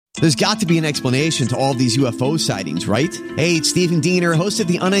There's got to be an explanation to all these UFO sightings, right? Hey, it's Stephen Diener, host of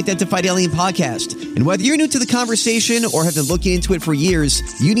the Unidentified Alien Podcast. And whether you're new to the conversation or have been looking into it for years,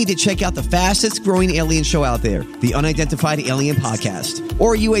 you need to check out the fastest growing alien show out there, the Unidentified Alien Podcast,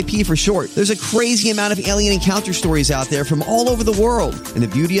 or UAP for short. There's a crazy amount of alien encounter stories out there from all over the world. And the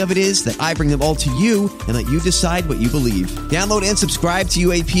beauty of it is that I bring them all to you and let you decide what you believe. Download and subscribe to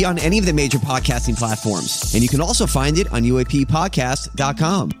UAP on any of the major podcasting platforms. And you can also find it on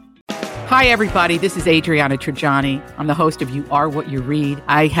UAPpodcast.com. Hi, everybody. This is Adriana Trajani. I'm the host of You Are What You Read.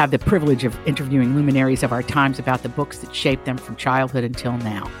 I have the privilege of interviewing luminaries of our times about the books that shaped them from childhood until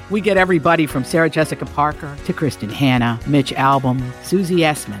now. We get everybody from Sarah Jessica Parker to Kristen Hanna, Mitch Albom, Susie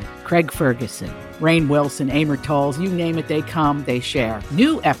Essman, Craig Ferguson, Rainn Wilson, Amor Tolls, you name it, they come, they share.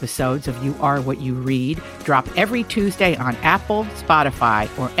 New episodes of You Are What You Read drop every Tuesday on Apple, Spotify,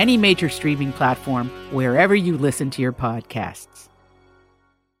 or any major streaming platform wherever you listen to your podcasts.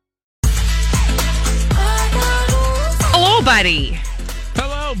 Hello, buddy.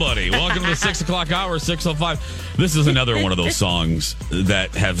 Hello, buddy. Welcome to the 6 o'clock hour, 6:05. This is another one of those songs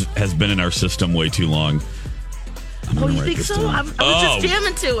that has been in our system way too long. Oh, you think so? I was just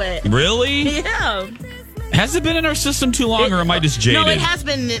jamming to it. Really? Yeah. Has it been in our system too long, or am I just jaded? No, it has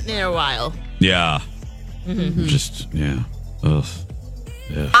been in there a while. Yeah. Mm-hmm. Ugh.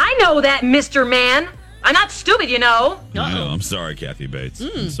 Yeah. I know that, Mr. Man. I'm not stupid, you know. Yeah, I'm sorry, Kathy Bates.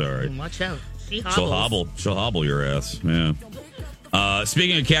 I'm sorry. Watch out. She'll hobble your ass. Yeah.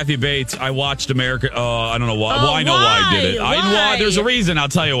 Speaking of Kathy Bates, I watched America. I don't know why. Well, I know why I did it. Why? There's a reason. I'll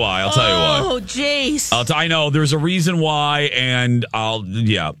tell you why. Oh, jeez. I know there's a reason why, and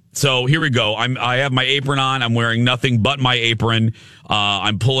So here we go. I have my apron on. I'm wearing nothing but my apron.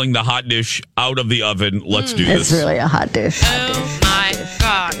 I'm pulling the hot dish out of the oven. Let's do this. It's really a hot dish. Oh my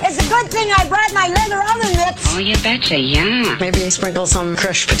God. It's a good thing I brought my leather oven mitts. Oh, you betcha, yeah. Maybe sprinkle some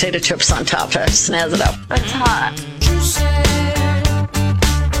crushed potato chips on top to snazz it up. It's hot.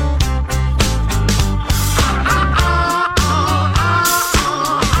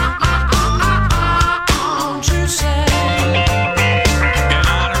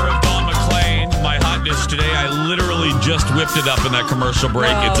 Just whipped it up in that commercial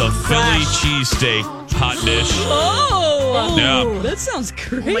break. It's a Philly cheesesteak hot dish. Oh, yeah. That sounds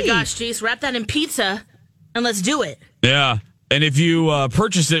great. Oh my gosh, Jace, wrap that in pizza and let's do it. Yeah. And if you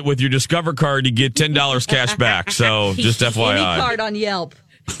purchase it with your Discover card, you get $10 cash back. So just FYI. Any card on Yelp.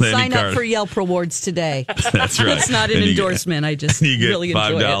 Sign up for Yelp rewards today. That's right. It's not an endorsement. I just you get really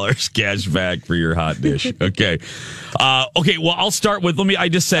enjoy $5 cash back for your hot dish. Okay. Okay. Well, I'll start with. I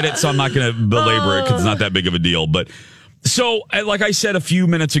just said it, so I'm not going to belabor it because it's not that big of a deal. But so, like I said a few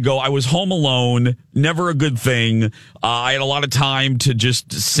minutes ago, I was home alone. Never a good thing. I had a lot of time to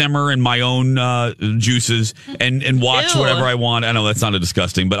just simmer in my own juices and watch whatever I want. I know that sounded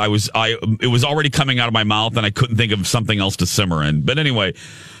disgusting, but it was already coming out of my mouth, and I couldn't think of something else to simmer in. But anyway,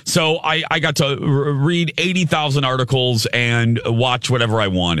 so I got to read 80,000 articles and watch whatever I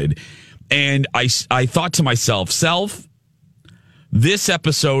wanted. And I thought to myself, this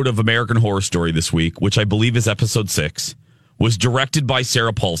episode of American Horror Story this week, which I believe is episode 6, was directed by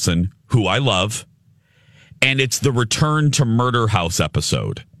Sarah Paulson, who I love. And it's the return to Murder House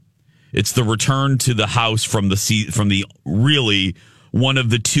episode. It's the return to the house from the really one of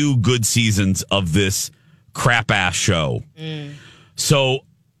the 2 good seasons of this crap ass show. So,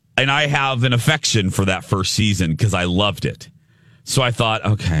 and I have an affection for that first season because I loved it. So I thought,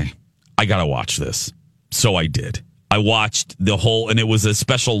 okay, I got to watch this. So I did. I watched the whole, and it was a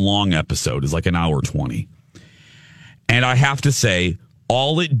special long episode. It's like an hour 20. And I have to say,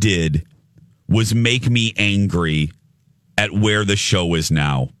 all it did was make me angry at where the show is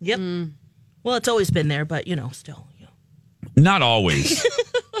now. Yep. Well, it's always been there, but, still. Not always.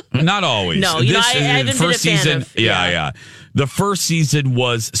 Not always. No, I haven't been a fan of. Yeah. The first season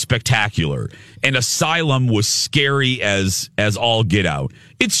was spectacular, and Asylum was scary as all get out.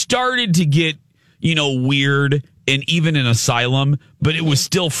 It started to get, weird, and even in Asylum, but it was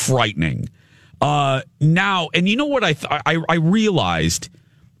still frightening. Now, and you know what I realized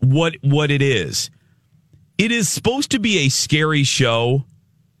what it is. It is supposed to be a scary show,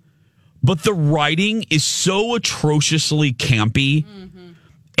 but the writing is so atrociously campy.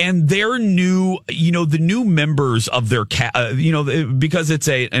 And their new, the new members of their because it's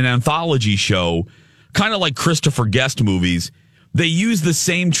an anthology show, kind of like Christopher Guest movies, they use the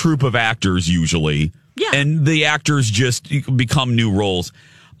same troupe of actors usually. Yeah. And the actors just become new roles.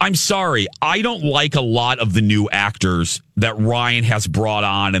 I'm sorry, I don't like a lot of the new actors that Ryan has brought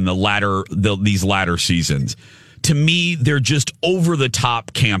on in these latter seasons. To me, they're just over the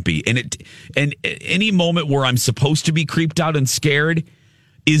top campy. And any moment where I'm supposed to be creeped out and scared,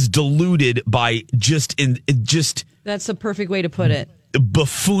 is diluted by just That's the perfect way to put it.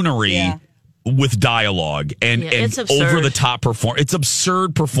 buffoonery with dialogue and over the top It's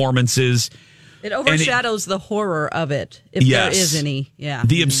absurd performances. It overshadows the horror of it, if there is any. Yeah,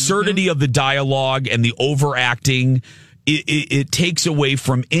 the absurdity of the dialogue and the overacting. It takes away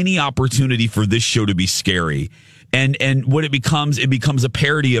from any opportunity for this show to be scary. And what it becomes a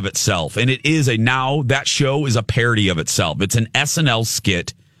parody of itself. And that show is a parody of itself. It's an SNL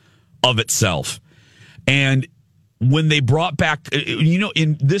skit of itself. And when they brought back,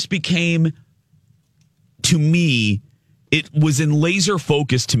 this became, to me, it was in laser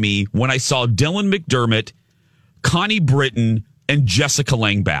focus to me when I saw Dylan McDermott, Connie Britton, and Jessica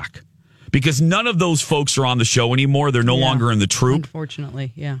Lange back. Because none of those folks are on the show anymore. They're no longer in the troupe.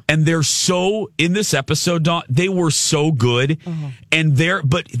 Unfortunately, yeah. And they're in this episode, Dawn, they were so good.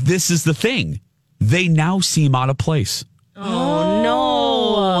 But this is the thing. They now seem out of place. Oh,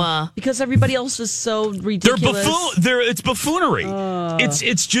 no. Because everybody else is so ridiculous. It's buffoonery.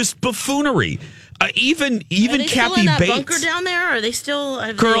 It's just buffoonery. Even Are they Kathy still in that Bates bunker down there? Are they still?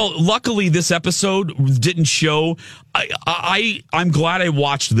 Luckily, this episode didn't show. I'm glad I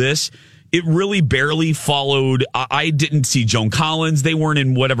watched this. It really barely followed. I didn't see Joan Collins. They weren't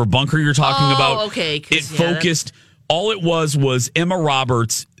in whatever bunker you're talking about. Okay. It focused. All it was Emma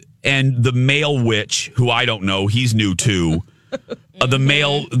Roberts and the male witch, who I don't know. He's new too.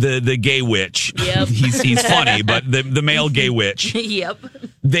 The gay witch. Yep. he's funny, but the male gay witch. Yep.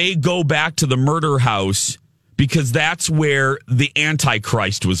 They go back to the murder house because that's where the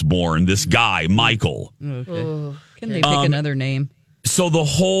Antichrist was born. This guy, Michael. Okay. Can they pick another name? So the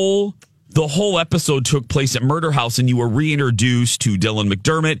whole episode took place at Murder House, and you were reintroduced to Dylan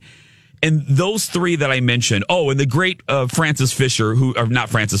McDermott. And those three that I mentioned, and the great Frances Fisher,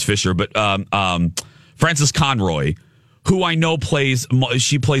 Frances Conroy, who I know plays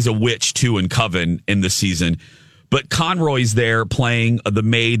a witch too in Coven in this season. But Conroy's there playing the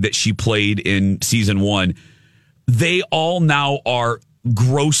maid that she played in season 1. They all now are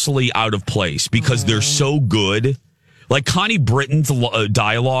grossly out of place because they're so good. Like Connie Britton's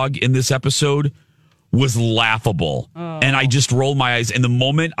dialogue in this episode was laughable. And I just rolled my eyes. And the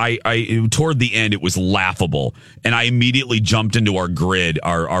moment toward the end, it was laughable. And I immediately jumped into our grid,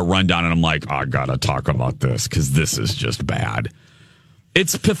 our rundown, and I'm like, I gotta talk about this because this is just bad.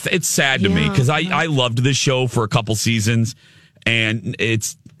 It's sad to me because I loved this show for a couple seasons, and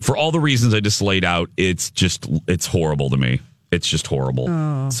it's for all the reasons I just laid out. It's horrible to me. It's just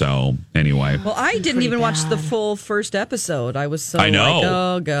horrible. So anyway, well, I didn't even watch the full first episode. I was I know. Like,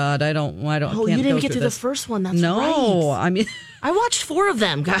 oh God, I don't. Oh, you didn't get to the first one. That's no. Right. I mean, I watched 4 of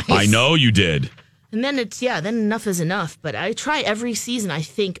them, guys. I know you did. And then then enough is enough. But I try every season. I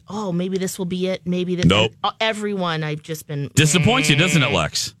think, maybe this will be it. Maybe this. Nope. Everyone, I've just been Disappoints you, doesn't it,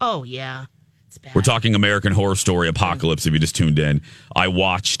 Lex? Oh yeah, it's bad. We're talking American Horror Story Apocalypse. If you just tuned in, I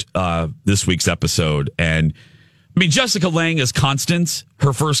watched this week's episode, and I mean Jessica Lange as Constance,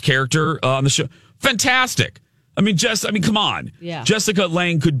 her first character on the show, fantastic. I mean, come on. Yeah. Jessica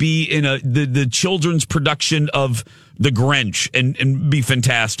Lange could be in the children's production of The Grinch and be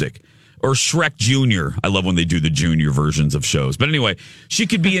fantastic. Or Shrek Jr. I love when they do the junior versions of shows. But anyway, she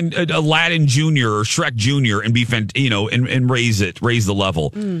could be in Aladdin Jr. or Shrek Jr. and be, and raise the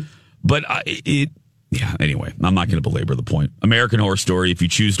level. But anyway, I'm not going to belabor the point. American Horror Story, if you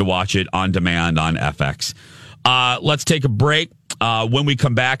choose to watch it on demand on FX. Let's take a break. When we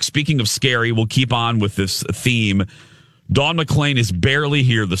come back, speaking of scary, we'll keep on with this theme. Dawn McClain is barely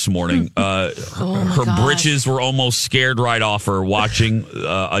here this morning. Her britches were almost scared right off her watching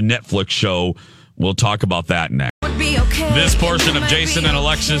a Netflix show. We'll talk about that next. This portion of Jason and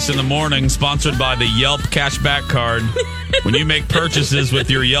Alexis in the Morning, sponsored by the Yelp Cashback Card. When you make purchases with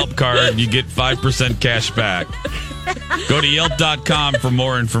your Yelp card, you get 5% cash back. Go to Yelp.com for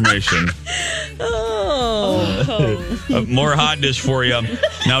more information. More hot dish for you.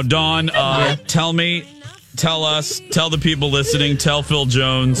 Now, Dawn, tell the people listening, tell Phil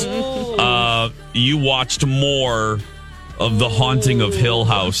Jones, you watched more of The Haunting of Hill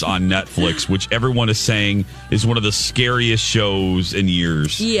House on Netflix, which everyone is saying is one of the scariest shows in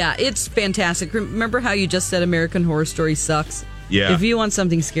years. Yeah, it's fantastic. Remember how you just said American Horror Story sucks? Yeah. If you want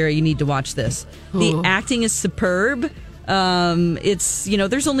something scary, you need to watch this. The acting is superb. It's,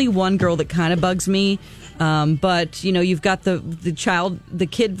 there's only one girl that kind of bugs me. But, you've got the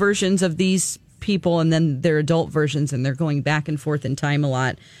kid versions of these people and then their adult versions, and they're going back and forth in time a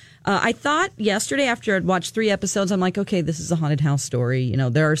lot. I thought yesterday after I'd watched 3 episodes, I'm like, okay, this is a haunted house story. You know,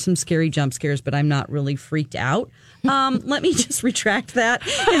 there are some scary jump scares, but I'm not really freaked out. Let me just retract that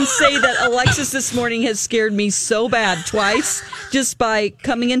and say that Alexis this morning has scared me so bad twice just by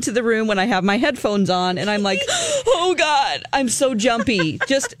coming into the room when I have my headphones on and I'm like, oh God, I'm so jumpy.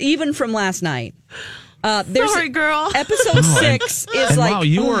 Just even from last night. Sorry, girl. Episode 6 is and like, wow,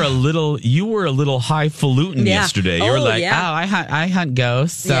 you were a little highfalutin yesterday. You were like, I hunt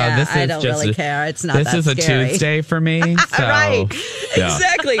ghosts. So this is I don't just really care. It's not this that is a scary. Tuesday for me. So, right. yeah.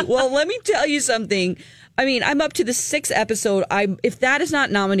 Exactly. Well, let me tell you something. I mean, I'm up to the 6th episode. If that is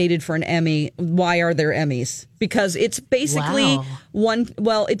not nominated for an Emmy, why are there Emmys? Because it's basically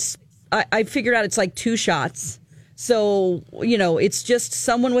I figured out it's like 2 shots. So, you know, it's just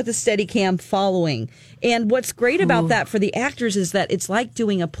someone with a steady cam following. And what's great about that for the actors is that it's like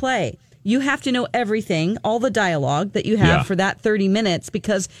doing a play. You have to know everything, all the dialogue that you have for that 30 minutes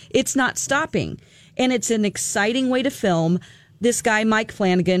because it's not stopping. And it's an exciting way to film. This guy, Mike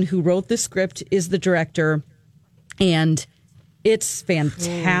Flanagan, who wrote the script, is the director. And it's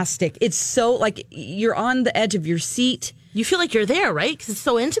fantastic. It's so, like, you're on the edge of your seat. You feel like you're there, right? Because it's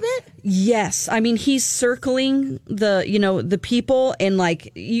so intimate. Yes. I mean, he's circling the people and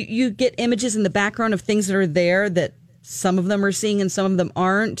like you get images in the background of things that are there that some of them are seeing and some of them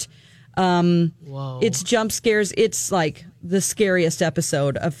aren't. Whoa. It's jump scares. It's like the scariest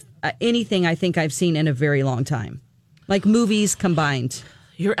episode of anything I think I've seen in a very long time. Like movies combined.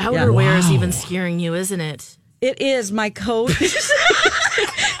 Your outerwear is even scaring you, isn't it? It is. My coat.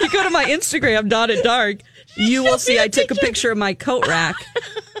 You go to my Instagram, Dotted Dark. You will see I took a picture of my coat rack,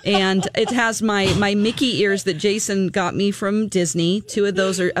 and it has my Mickey ears that Jason got me from Disney. 2 of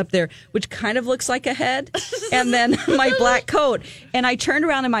those are up there, which kind of looks like a head, and then my black coat. And I turned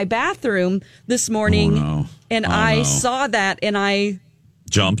around in my bathroom this morning, and I saw that, and I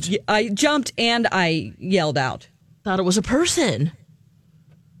jumped and I yelled out. Thought it was a person.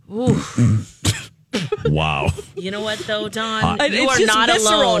 Ooh. Wow. You know what, though, Dawn? You it's are just not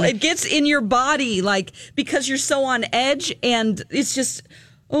visceral. alone. It gets in your body, like, because you're so on edge, and it's just,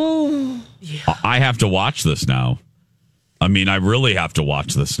 I have to watch this now. I mean, I really have to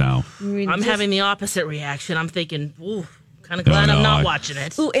watch this now. I'm having the opposite reaction. I'm thinking, ooh, kind of glad I'm not watching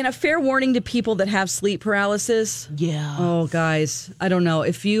it. Ooh, and a fair warning to people that have sleep paralysis. Yeah. Oh, guys, I don't know.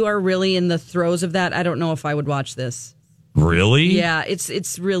 If you are really in the throes of that, I don't know if I would watch this. Really? Yeah,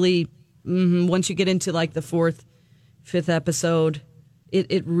 it's really... once you get into like the 4th, 5th episode,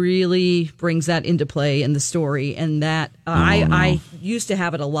 it really brings that into play in the story. And that I used to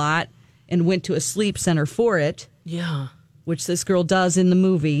have it a lot and went to a sleep center for it. Yeah, which this girl does in the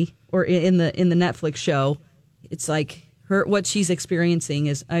movie or in the Netflix show. It's like what she's experiencing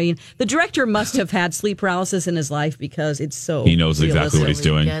is. I mean, the director must have had sleep paralysis in his life because it's so. He knows exactly what he's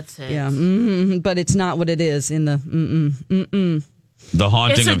doing. Yeah, but it's not what it is in the. The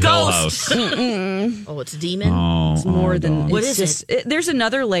Haunting of Hill House. Oh, it's a demon? Oh, it's more than... What is it? There's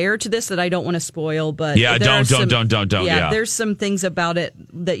another layer to this that I don't want to spoil, but... Yeah, don't. Yeah, there's some things about it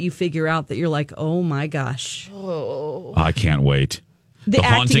that you figure out that you're like, oh my gosh. Oh. I can't wait. The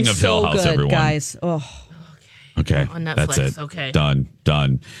Haunting of Hill House, good, everyone. Guys. Oh. Okay, on Netflix. That's it. Okay. Done.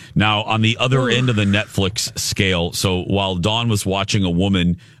 Now, on the other end of the Netflix scale, so while Dawn was watching a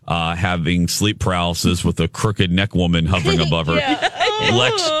woman having sleep paralysis with a crooked neck woman hovering above her,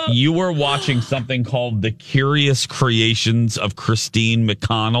 Lex, you were watching something called The Curious Creations of Christine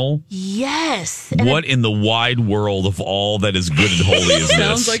McConnell. Yes. What in the wide world of all that is good and holy is this?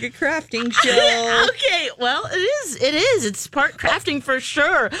 Sounds like a crafting show. Okay, well, it is. It's part crafting for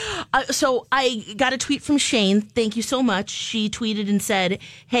sure. So I got a tweet from Shane. Thank you so much. She tweeted and said,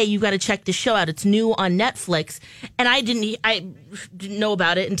 hey, you got to check this show out. It's new on Netflix. And I didn't know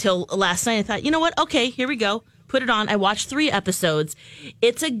about it until last night. I thought, you know what? Okay, here we go. Put it on. I watched 3 episodes.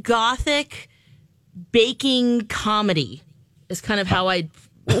 It's a gothic baking comedy is kind of how I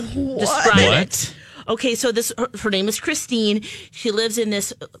describe it. Okay, so her name is Christine. She lives in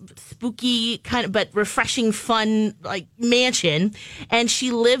this spooky kind of but refreshing, fun like mansion, and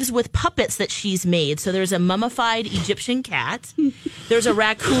she lives with puppets that she's made. So there's a mummified Egyptian cat. There's a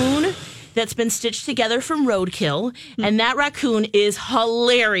raccoon that's been stitched together from roadkill, and that raccoon is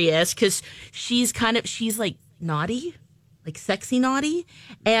hilarious because she's like naughty, like sexy naughty,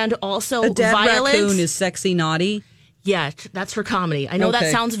 and also a dead violent. Raccoon is sexy naughty. Yeah, that's her comedy. I know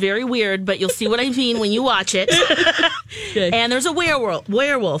that sounds very weird, but you'll see what I mean when you watch it. Okay. And there's a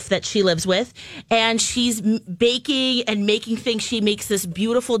werewolf that she lives with, and she's baking and making things. She makes this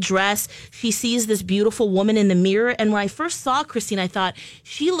beautiful dress. She sees this beautiful woman in the mirror, and when I first saw Christine, I thought,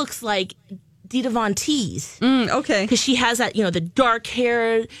 she looks like Dita Von Teese. Okay. Because she has that, the dark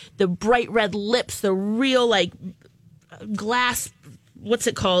hair, the bright red lips, the real, like, glass, what's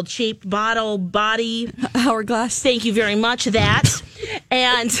it called? Shaped body. Hourglass. Thank you very much. That.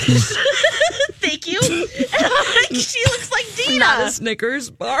 And thank you. She looks like Dita. Not a Snickers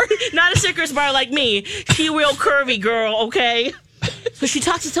bar. Not a Snickers bar like me. She real curvy girl, okay? So she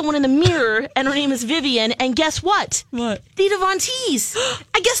talks to someone in the mirror, and her name is Vivian, and guess what? What? Dita Von Teese.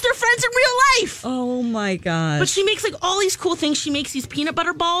 I guess they're friends in real life. Oh, my gosh. But she makes, like, all these cool things. She makes these peanut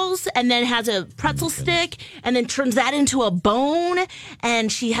butter balls, and then has a pretzel stick, and then turns that into a bone,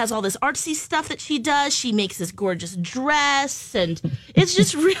 and she has all this artsy stuff that she does. She makes this gorgeous dress, and it's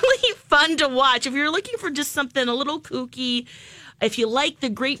just really fun to watch. If you're looking for just something a little kooky, if you like the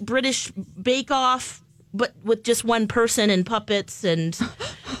Great British Bake Off, but with just one person and puppets, and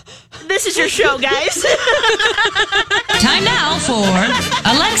this is your show, guys. Time now for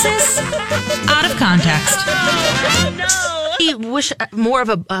Alexis Out of Context. No. I wish more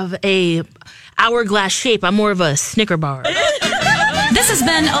of a hourglass shape. I'm more of a Snicker bar. This has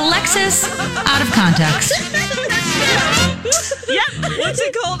been Alexis Out of Context. Yep. What's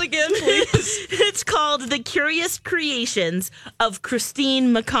it called again, please? It's called The Curious Creations of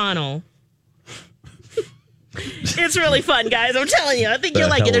Christine McConnell. It's really fun, guys. I'm telling you. I think you'll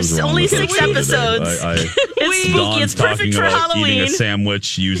like it. There's only 6 episodes. It's spooky. Dawn's It's perfect talking for about eating Halloween. a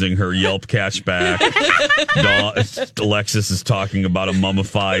sandwich using her Yelp cashback. Alexis is talking about a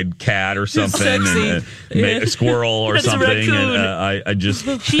mummified cat or something, and a squirrel or That's a something. raccoon. And I just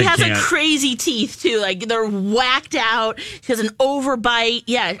She has can't. a crazy teeth too. Like they're whacked out. She has an overbite.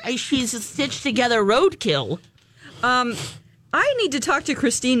 Yeah, she's a stitched together roadkill. I need to talk to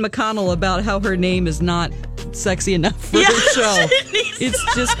Christine McConnell about how her name is not sexy enough for Yeah, the show. it needs-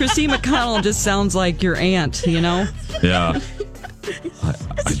 It's just Christine McConnell just sounds like your aunt, you know? Yeah.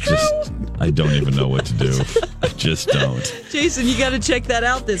 I don't even know what to do. I just don't. Jason, you got to check that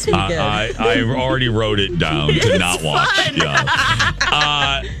out this weekend. I already wrote it down to not watch. fun.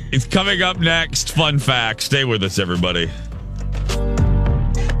 Yeah. It's coming up next. Fun fact. Stay with us, everybody.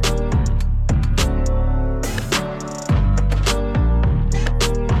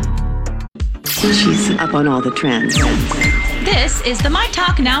 She's up on all the trends. This is the My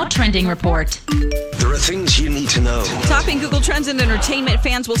Talk Now Trending Report. There are things you need to know. Topping Google Trends and Entertainment,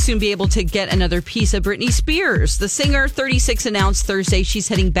 fans will soon be able to get another piece of Britney Spears. The singer, 36, announced Thursday she's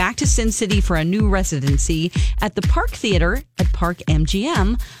heading back to Sin City for a new residency at the Park Theater at Park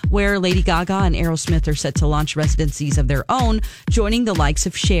MGM, where Lady Gaga and Aerosmith are set to launch residencies of their own, joining the likes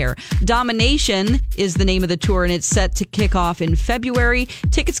of Cher. Domination is the name of the tour, and it's set to kick off in February.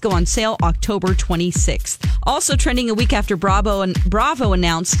 Tickets go on sale October 26th. Also trending a week after Bravo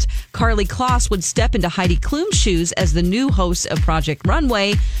announced Karlie Kloss would step into Heidi Klum's shoes as the new host of Project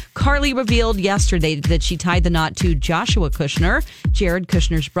Runway. Karlie revealed yesterday that she tied the knot to Joshua Kushner, Jared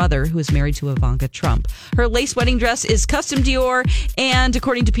Kushner's brother, who is married to Ivanka Trump. Her lace wedding dress is custom Dior, and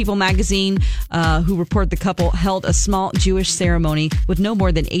according to People magazine, who report the couple held a small Jewish ceremony with no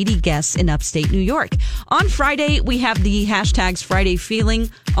more than 80 guests in upstate New York. On Friday, we have the hashtags Friday Feeling.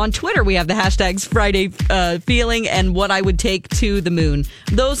 On Twitter, we have the hashtags Friday Feeling and What I Would Take to the Moon.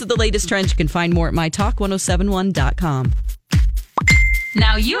 Those are the latest trends. You can find more at mytalk1071.com.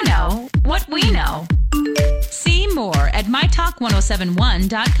 Now you know what we know. See more at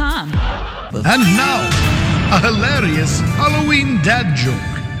mytalk1071.com. And now, a hilarious Halloween dad joke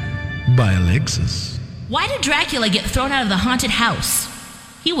by Alexis. Why did Dracula get thrown out of the haunted house?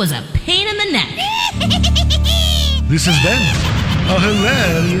 He was a pain in the neck. This has been a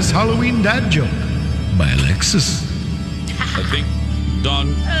hilarious Halloween dad joke by Alexis. I think,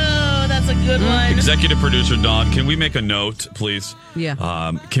 Dawn, Oh, that's a good one. executive producer Dawn, can we make a note, please?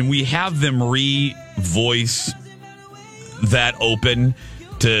 Yeah. Can we have them re-voice that open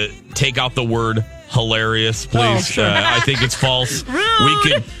to take out the word hilarious, please? Oh, sure. I think it's false.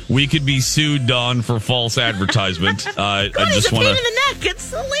 Rude. We could be sued, Dawn, for false advertisement. I He's just a pain want in the neck. It's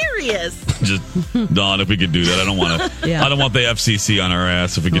hilarious. just Dawn, if we could do that. I don't want to. Yeah. I don't want the FCC on our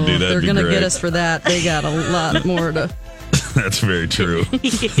ass. If we could do that, They're it'd be going to great. get us for that. They got a lot more to... That's very true.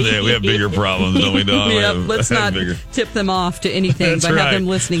 Yeah, we have bigger problems, don't we, Dawn? Yep, let's not tip them off to anything, That's but right. have them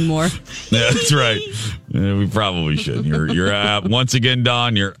listening more. Yeah, that's right. Yeah, we probably should. You're once again,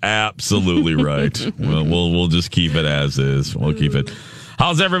 Don. You're absolutely right. We'll just keep it as is. We'll keep it.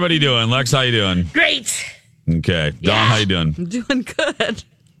 How's everybody doing? Lex, how you doing? Great. Okay, Don, how you doing? I'm doing good.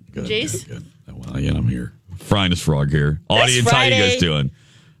 Good, Jace? good. Well, yeah, I'm here. Finest frog here. Audience, how you guys doing?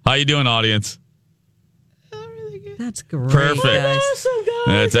 How you doing, audience? That's great. Perfect. Guys. Awesome, guys.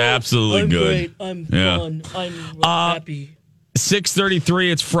 That's absolutely I'm good. great. I'm Yeah. fun. I'm happy.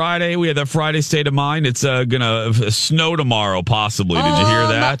 6:33. It's Friday. We had that Friday state of mind. It's gonna snow tomorrow, possibly. Did you hear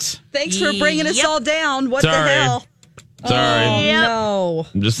that? Thanks for bringing us all down. What the hell? Sorry. No.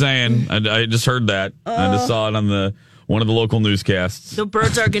 I'm just saying. I just heard that. I just saw it on one of the local newscasts. The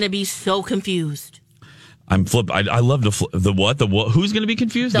birds are going to be so confused. I'm flip. I love the what? The what? Who's going to be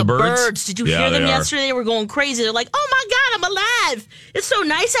confused? The birds. Did you hear them yesterday? They were going crazy. They're like, "Oh my God, I'm alive! It's so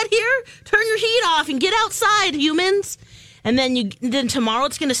nice out here. Turn your heat off and get outside, humans." And then tomorrow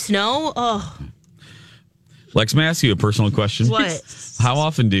it's going to snow. Oh. Lex, may I ask you a personal question? What? How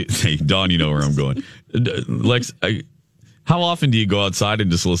often do you... Hey, Dawn, you know where I'm going. Lex, how often do you go outside and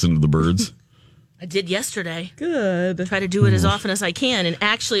just listen to the birds? I did yesterday. Good. Try to do it as often as I can. And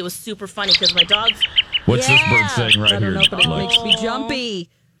actually, it was super funny because my dogs... What's this bird saying right I don't here? know, but it makes me jumpy.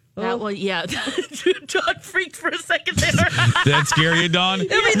 That one, yeah. Dawn freaked for a second there. That scare you, Dawn? My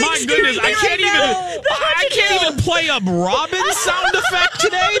goodness, I can't even play a Robin sound effect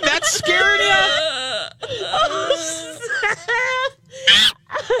today. That's scaring you.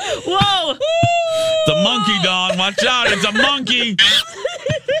 Whoa! It's a monkey, Dawn. Watch out! It's a monkey.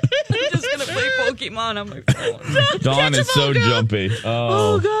 I'm just gonna play Pokemon on my phone. Dawn is so jumpy.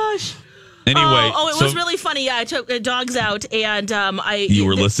 Oh gosh. Anyway, it was really funny. Yeah, I took the dogs out, and You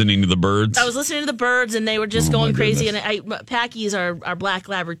were listening to the birds? I was listening to the birds, and they were just going crazy. And Packy's our black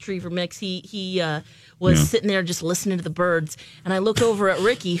lab retriever mix. He was sitting there just listening to the birds, and I look over at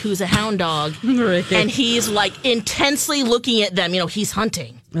Ricky, who's a hound dog, and he's like intensely looking at them. You know, he's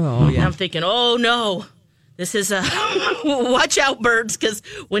hunting. Oh yeah. And I'm thinking, oh no, this is watch out, birds, because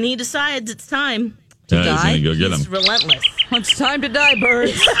when he decides it's time. He's gonna go get He's him. relentless. It's time to die,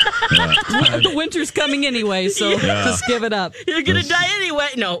 birds. The winter's coming anyway, so just give it up. You're going to die anyway.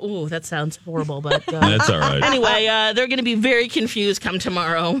 No, ooh, that sounds horrible, but... That's all right. Anyway, they're going to be very confused come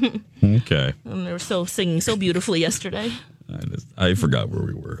tomorrow. Okay. And they were singing so beautifully yesterday. I forgot where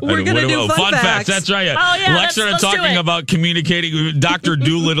we were. We're going to do fun facts. That's right. Yeah. Oh, yeah, Lex started talking about communicating, Dr.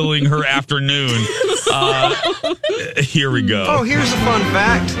 Doolittling her afternoon. Here we go. Oh, here's a fun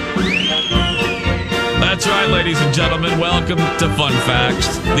fact. That's right, ladies and gentlemen. Welcome to Fun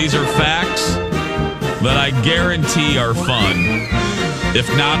Facts. These are facts that I guarantee are fun. If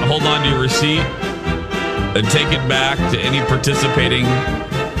not, hold on to your receipt and take it back to any participating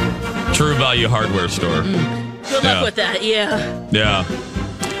True Value hardware store. Good luck with that, yeah. Yeah.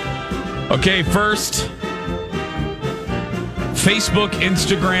 Okay, first, Facebook,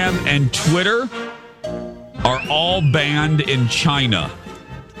 Instagram, and Twitter are all banned in China.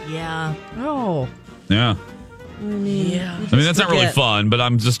 Yeah. Oh. Yeah. Yeah. I mean, that's not really fun, but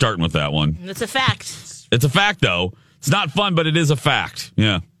I'm just starting with that one. It's a fact. It's a fact, though. It's not fun, but it is a fact.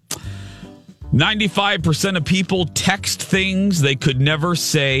 Yeah. 95% of people text things they could never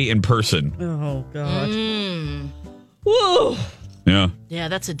say in person. Oh, God. Whoa. Yeah. Yeah,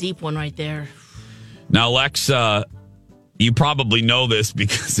 that's a deep one right there. Now, Lex, you probably know this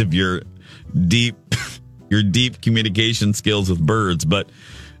because of your deep communication skills with birds, but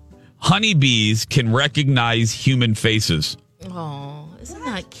honeybees can recognize human faces. Oh, isn't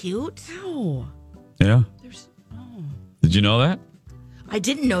that cute? Oh. Yeah. Did you know that? I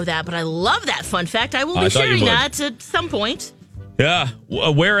didn't know that, but I love that fun fact. I will be sharing that at some point. Yeah.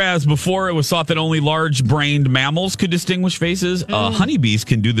 Whereas before it was thought that only large-brained mammals could distinguish faces, honeybees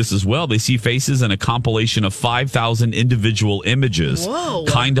can do this as well. They see faces in a compilation of 5,000 individual images. Whoa.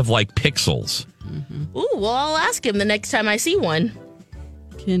 Kind of like pixels. Mm-hmm. Ooh, well, I'll ask him the next time I see one.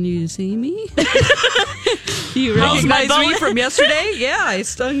 Can you see me? Do you recognize me from yesterday? Yeah, I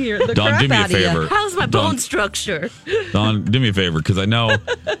stung the Dawn, crap do me a out of you. favor. How's my bone structure? Dawn, do me a favor, because I know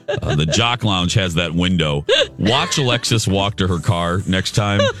the Jock Lounge has that window. Watch Alexis walk to her car next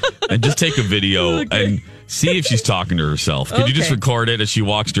time and just take a video and see if she's talking to herself. Could you just record it as she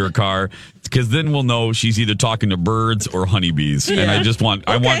walks to her car? Because then we'll know she's either talking to birds or honeybees. Yeah. And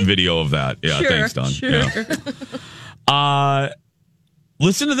I want video of that. Yeah, sure, thanks, Dawn. Sure. Yeah.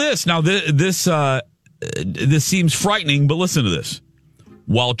 Listen to this. Now, this seems frightening, but listen to this.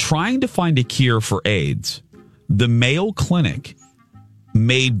 While trying to find a cure for AIDS, the Mayo Clinic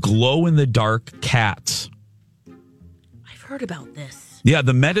made glow-in-the-dark cats. I've heard about this. Yeah,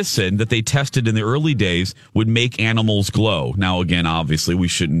 the medicine that they tested in the early days would make animals glow. Now, again, obviously, we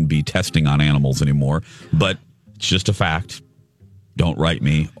shouldn't be testing on animals anymore, but it's just a fact. Don't write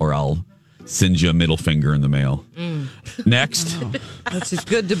me, or I'll send you a middle finger in the mail. Next. Oh, that's just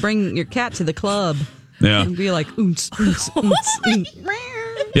good to bring your cat to the club. Yeah. And be like, oons, oons, oons, oons.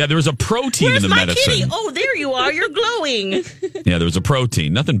 Yeah, there was a protein in the medicine. Kitty? Oh, there you are. You're glowing. Yeah, there was a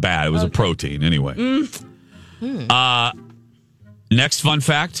protein. Nothing bad. It was a protein anyway. Next fun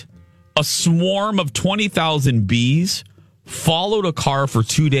fact. A swarm of 20,000 bees followed a car for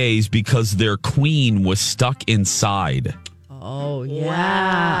 2 days because their queen was stuck inside. Oh, yeah.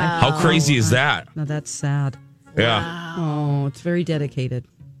 Wow. How crazy is that? No, that's sad. Yeah. Oh, it's very dedicated.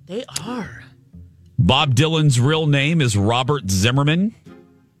 They are. Bob Dylan's real name is Robert Zimmerman.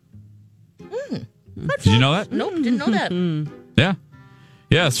 Did you know that? Nope, didn't know that. Yeah.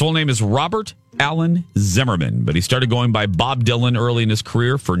 Yeah, his full name is Robert Allen Zimmerman, but he started going by Bob Dylan early in his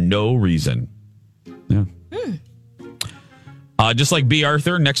career for no reason. Yeah. Just like B.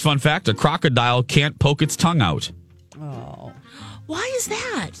 Arthur, next fun fact, a crocodile can't poke its tongue out. Oh. Why is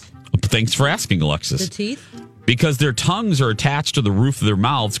that? Thanks for asking, Alexis. The teeth? Because their tongues are attached to the roof of their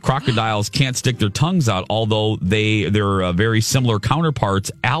mouths, crocodiles can't stick their tongues out, although they're very similar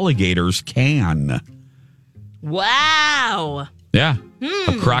counterparts. Alligators can. Wow. Yeah.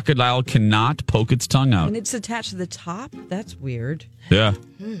 A crocodile cannot poke its tongue out. And it's attached to the top? That's weird. Yeah.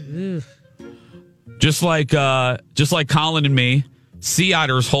 Just like Colin and me, sea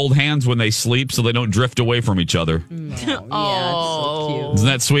otters hold hands when they sleep so they don't drift away from each other. So cute. Isn't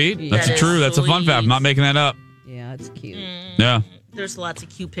that sweet? Yeah. That's true. That's a fun fact. I'm not making that up. Yeah, it's cute. Yeah. There's lots of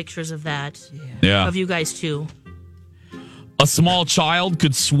cute pictures of that. Yeah. Of you guys, too. A small child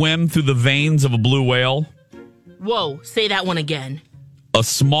could swim through the veins of a blue whale. Whoa, say that one again. A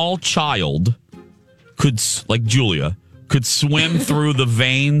small child could, like Julia, could swim through the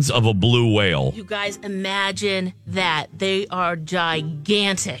veins of a blue whale. You guys imagine that. They are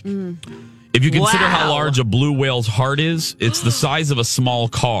gigantic. If you consider how large a blue whale's heart is, it's the size of a small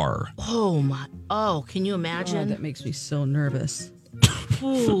car. Oh, my. Oh, can you imagine? That makes me so nervous.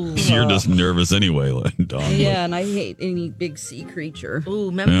 Ooh. You're just nervous anyway, Dawn. Yeah, and I hate any big sea creature. Ooh,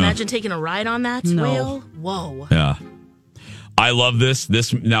 imagine taking a ride on that whale. Whoa. Yeah. I love this.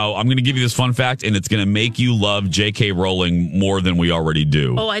 Now, I'm going to give you this fun fact, and it's going to make you love J.K. Rowling more than we already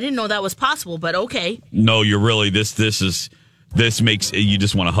do. Oh, I didn't know that was possible, but okay. No, you're really, this makes, you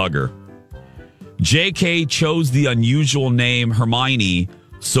just want to hug her. J.K. chose the unusual name Hermione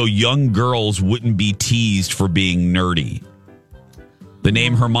so young girls wouldn't be teased for being nerdy. The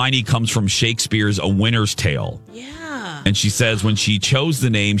name Hermione comes from Shakespeare's A Winter's Tale. Yeah. And she says when she chose the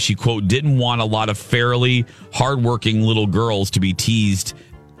name, she, quote, didn't want a lot of fairly hardworking little girls to be teased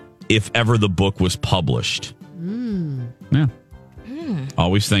if ever the book was published. Yeah.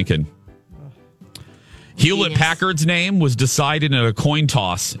 Always thinking. Hewlett Packard's name was decided in a coin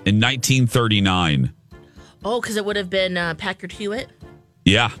toss in 1939. Oh, because it would have been Packard Hewitt?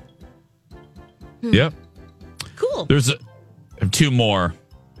 Yeah. Yep. Cool. There's two more.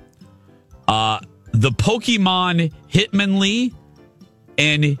 The Pokemon Hitmonlee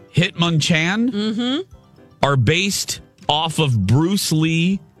and Hitmonchan are based off of Bruce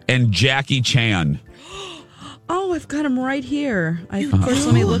Lee and Jackie Chan. Oh, I've got him right here. Of course,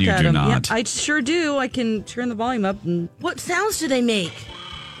 let me look at him. Not. Yeah, I sure do. I can turn the volume up. And what sounds do they make?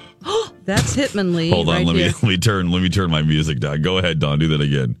 That's Hitmonlee. Hold on, right let me turn my music down. Go ahead, Dawn. Do that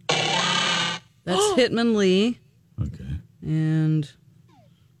again. That's Hitmonlee. Okay. And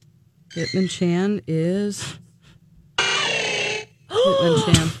Hitmonchan is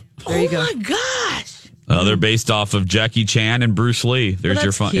Hitmonchan. There you go. Oh my gosh! They're based off of Jackie Chan and Bruce Lee. There's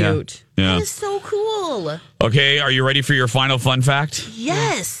your fun. Cute. Yeah. That is so cool. Okay, are you ready for your final fun fact?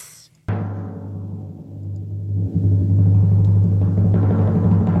 Yes.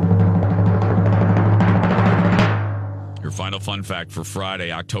 Your final fun fact for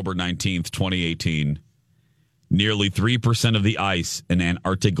Friday, October 19th, 2018. Nearly 3% of the ice in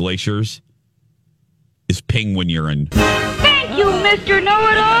Antarctic glaciers is penguin urine. Thank you, Mr.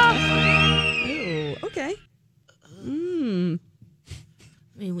 Know-It-All. Oh, okay. I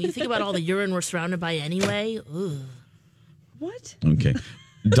mean, when you think about all the urine we're surrounded by anyway, What? Okay.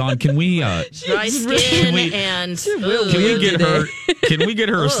 Dawn, can we dry skin and can we get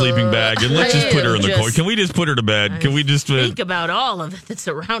her a sleeping bag and let's just put her in the corner? Can we just put her to bed? Can we just think about all of it that's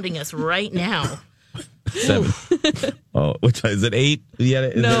surrounding us right now? 7? Oh, which is it? 8? Yeah,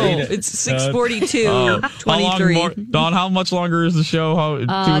 It's 6:42. 23. Dawn, how much longer is the show? How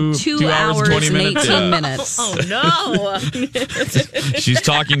 2 hours 20 and minutes? 18 minutes. Oh no! She's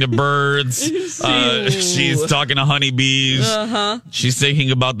talking to birds. She's talking to honeybees. She's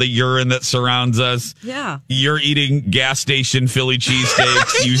thinking about the urine that surrounds us. Yeah. You're eating gas station Philly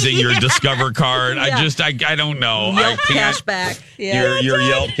cheesesteaks using your Discover card. Yeah. I don't know. Yelp cash back. Yeah. Your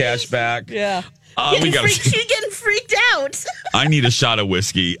Yelp cash back. Yeah. We gotta She's getting freaked out. I need a shot of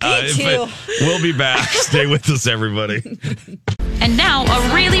whiskey. too. We'll be back. Stay with us, everybody. And now,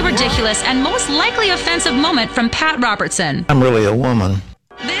 a really ridiculous and most likely offensive moment from Pat Robertson. I'm really a woman.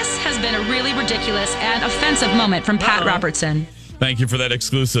 This has been a really ridiculous and offensive moment from Pat Robertson. Thank you for that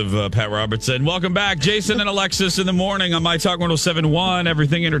exclusive, Pat Robertson. Welcome back, Jason and Alexis in the morning on My Talk 107.1,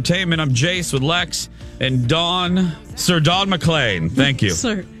 Everything Entertainment. I'm Jace with Lex and Dawn, Sir Don McLean. Thank you.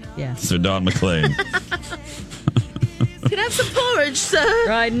 Sir, yeah. Sir Don McLean. Can I have some porridge, sir?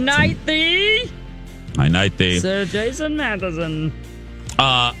 Right night thee. Hi, night thee. Sir Jason Matheson.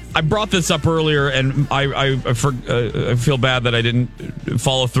 I brought this up earlier, and I feel bad that I didn't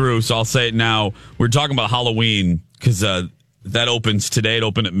follow through, so I'll say it now. We're talking about Halloween, because that opens today. It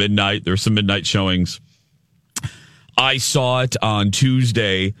opened at midnight. There's some midnight showings. I saw it on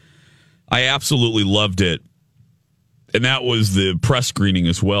Tuesday. I absolutely loved it. And that was the press screening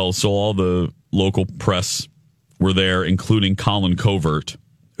as well. So all the local press were there, including Colin Covert,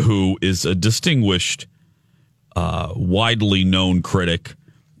 who is a distinguished, widely known critic.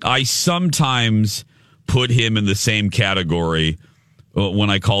 I sometimes put him in the same category when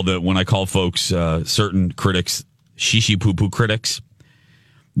I call folks certain critics shishi poo poo critics.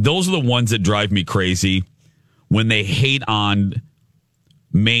 Those are the ones that drive me crazy when they hate on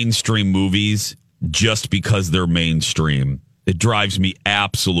mainstream movies just because they're mainstream. It drives me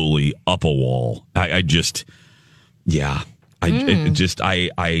absolutely up a wall. I do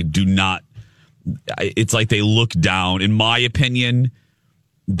not. It's like they look down. In my opinion,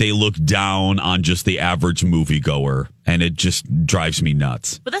 they look down on just the average moviegoer, and it just drives me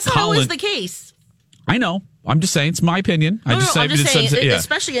nuts. But that's not always the case. I know. I'm just saying it's my opinion. I'm just saying,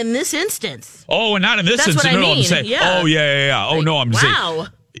 especially in this instance. Oh, and not in this That's instance. What I mean. I'm saying. Yeah. Oh, yeah. Oh, no, I'm just saying.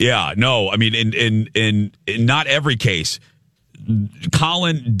 Yeah, no. I mean, in not every case,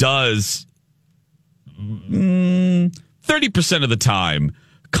 Colin does 30% of the time.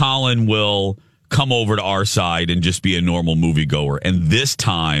 Colin will come over to our side and just be a normal moviegoer, and this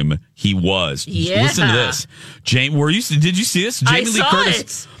time he was. Yeah. Listen to this, Jamie. Did you see this? Jamie Lee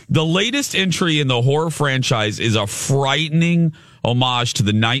Curtis. The latest entry in the horror franchise is a frightening homage to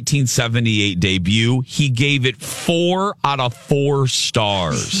the 1978 debut. He gave it 4 out of 4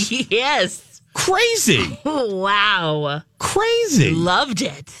 stars. Yes. Crazy. Wow. Crazy. Loved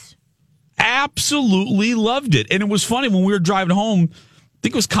it. Absolutely loved it. And it was funny when we were driving home. I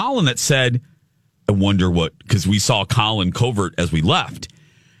think it was Colin that said, I wonder what, because we saw Colin Covert as we left.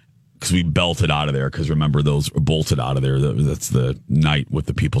 Because we belted out of there. Because remember, those bolted out of there. That's the night with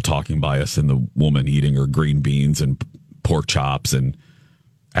the people talking by us and the woman eating her green beans and pork chops and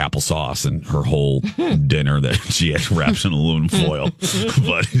applesauce and her whole dinner that she had wrapped in aluminum foil.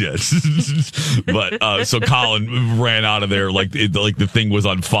 But yes, so Colin ran out of there like the thing was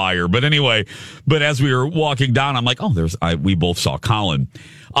on fire. But anyway, as we were walking down, I'm like, we both saw Colin.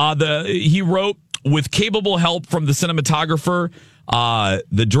 He wrote, with capable help from the cinematographer,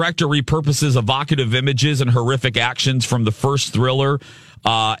 the director repurposes evocative images and horrific actions from the first thriller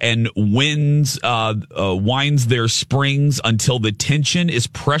and winds their springs until the tension is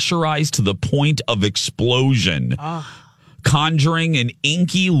pressurized to the point of explosion. Conjuring an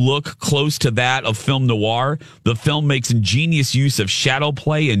inky look close to that of film noir, the film makes ingenious use of shadow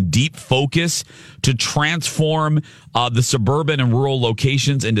play and deep focus to transform the suburban and rural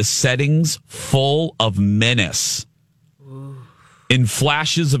locations into settings full of menace. In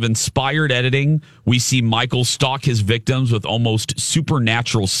flashes of inspired editing, we see Michael stalk his victims with almost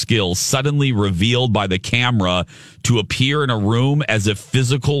supernatural skill, suddenly revealed by the camera to appear in a room as if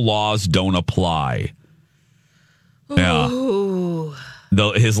physical laws don't apply. Yeah.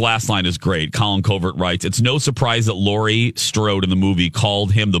 His last line is great. Colin Covert writes, it's no surprise that Laurie Strode in the movie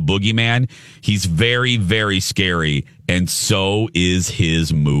called him the boogeyman. He's very, very scary, and so is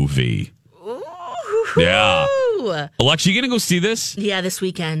his movie. Yeah. Alexa, you going to go see this? Yeah, this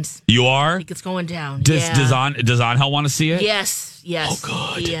weekend. You are? I think it's going down. Does Angel want to see it? Yes.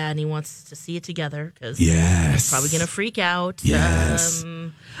 Oh, good. Yeah, and he wants to see it together because he's probably going to freak out. Yes.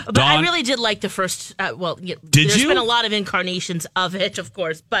 But I really did like the first. There's been a lot of incarnations of it, of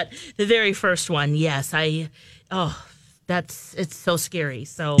course, but the very first one, yes. It's so scary.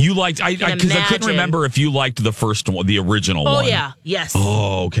 So you liked, because I couldn't remember if you liked the first one, the original one. Oh, yeah. Yes.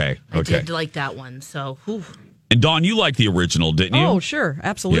 Oh, okay. I did like that one. So, whew. And Dawn, you liked the original, didn't you? Oh, sure.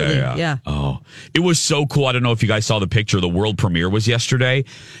 Absolutely. Yeah. Oh, it was so cool. I don't know if you guys saw the picture. The world premiere was yesterday.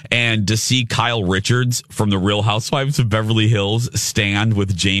 And to see Kyle Richards from The Real Housewives of Beverly Hills stand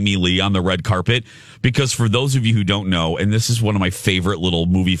with Jamie Lee on the red carpet. Because for those of you who don't know, and this is one of my favorite little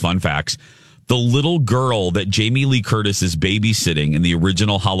movie fun facts, the little girl that Jamie Lee Curtis is babysitting in the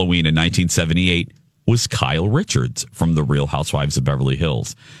original Halloween in 1978 was Kyle Richards from The Real Housewives of Beverly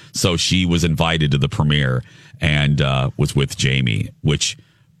Hills. So she was invited to the premiere and was with Jamie, which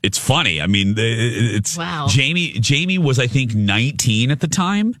it's funny. I mean, it's wow. Jamie was, I think, 19 at the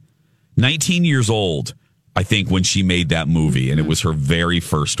time, 19 years old. I think, when she made that movie, and it was her very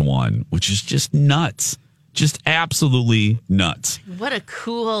first one, which is just nuts. Just absolutely nuts. What a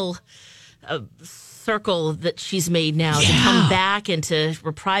cool circle that she's made now to come back and to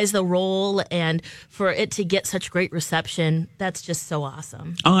reprise the role and for it to get such great reception. That's just so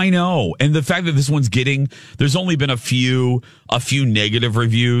awesome. I know. And the fact that this one's there's only been a few negative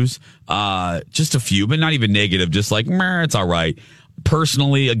reviews, just a few, but not even negative, just like, meh, it's all right.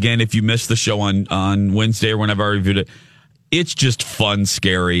 Personally, again, if you missed the show on Wednesday or whenever I reviewed it, it's just fun,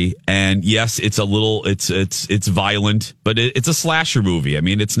 scary, and yes, it's a little, it's violent, but it's a slasher movie. I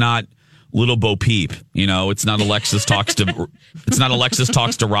mean, it's not Little Bo Peep, it's not Alexis talks to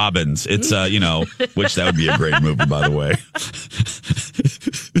Robbins. It's which that would be a great movie, by the way.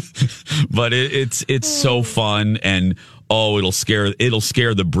 But it's so fun, and it'll scare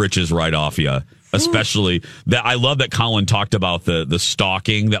the britches right off you. Especially that I love that Colin talked about the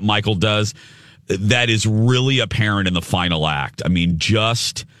stalking that Michael does. That is really apparent in the final act. I mean,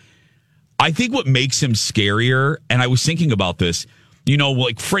 I think what makes him scarier, and I was thinking about this,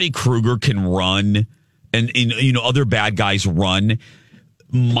 like Freddy Krueger can run and other bad guys run.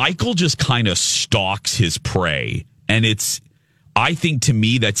 Michael just kind of stalks his prey. And I think to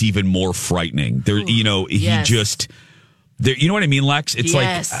me, that's even more frightening. He just, you know what I mean, Lex? It's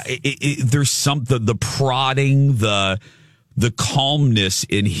like, there's the prodding, the calmness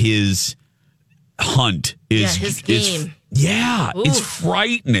in his hunt his game. It's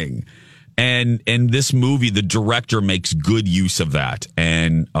frightening. And this movie, the director makes good use of that.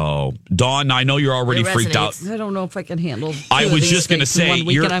 And Dawn, I know you're already freaked out. I don't know if I can handle. I was just going to say, 1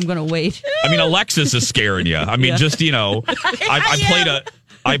 weekend I'm going to wait. I mean, Alexis is scaring you. I mean,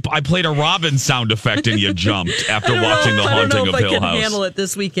 I played a Robin sound effect and you jumped after watching The Haunting of Hill House. I don't know if I can handle it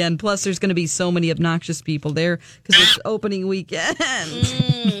this weekend. Plus, there's going to be so many obnoxious people there because it's opening weekend.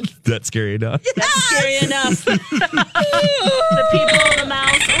 That's scary enough. That's scary enough. The people in the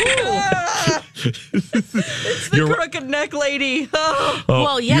mouse. It's the crooked neck lady.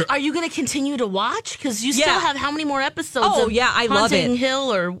 Well, yeah. Are you going to continue to watch? Because you still have how many more episodes? I love it. Haunting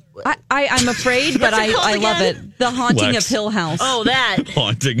Hill or I'm afraid, but I love it. The Haunting of Hill House. Oh, that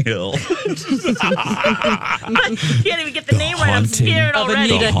Haunting Hill. I can't even get the name right. I'm scared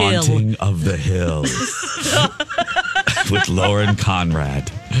already. The Haunting of the Hills with Lauren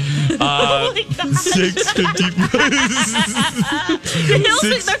Conrad. Oh my God. 6:50. The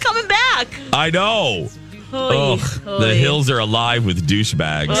Hills, they're coming back. I know. The Hills are alive with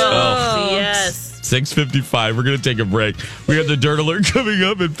douchebags. Yes. 6:55. We're going to take a break. We have the Dirt Alert coming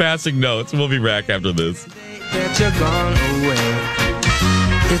up and passing notes. We'll be back after this. That you're gone away.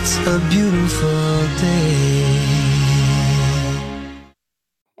 It's a beautiful day.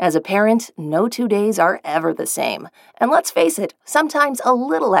 As a parent, no 2 days are ever the same. And let's face it, sometimes a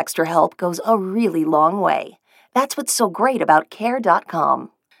little extra help goes a really long way. That's what's so great about Care.com.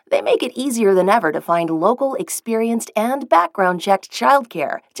 They make it easier than ever to find local, experienced, and background-checked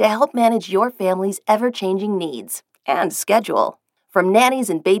childcare to help manage your family's ever-changing needs and schedule. From nannies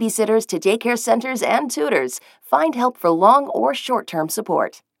and babysitters to daycare centers and tutors, find help for long or short-term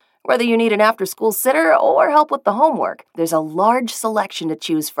support. Whether you need an after-school sitter or help with the homework, there's a large selection to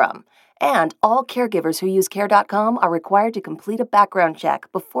choose from. And all caregivers who use Care.com are required to complete a background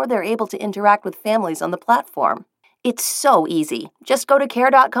check before they're able to interact with families on the platform. It's so easy. Just go to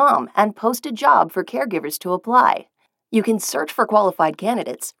Care.com and post a job for caregivers to apply. You can search for qualified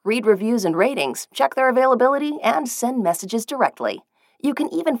candidates, read reviews and ratings, check their availability, and send messages directly. You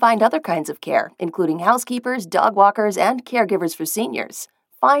can even find other kinds of care, including housekeepers, dog walkers, and caregivers for seniors.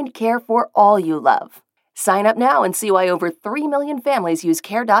 Find care for all you love. Sign up now and see why over 3 million families use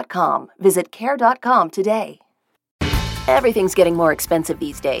Care.com. Visit Care.com today. Everything's getting more expensive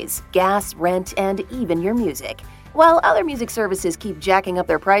these days. Gas, rent, and even your music. While other music services keep jacking up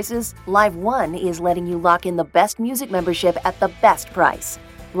their prices, Live One is letting you lock in the best music membership at the best price.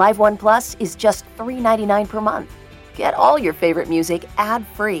 Live One Plus is just $3.99 per month. Get all your favorite music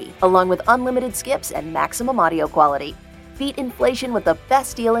ad-free, along with unlimited skips and maximum audio quality. Beat inflation with the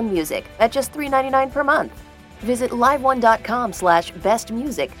best deal in music at just $3.99 per month. Visit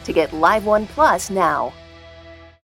liveone.com/bestmusic to get Live One Plus now.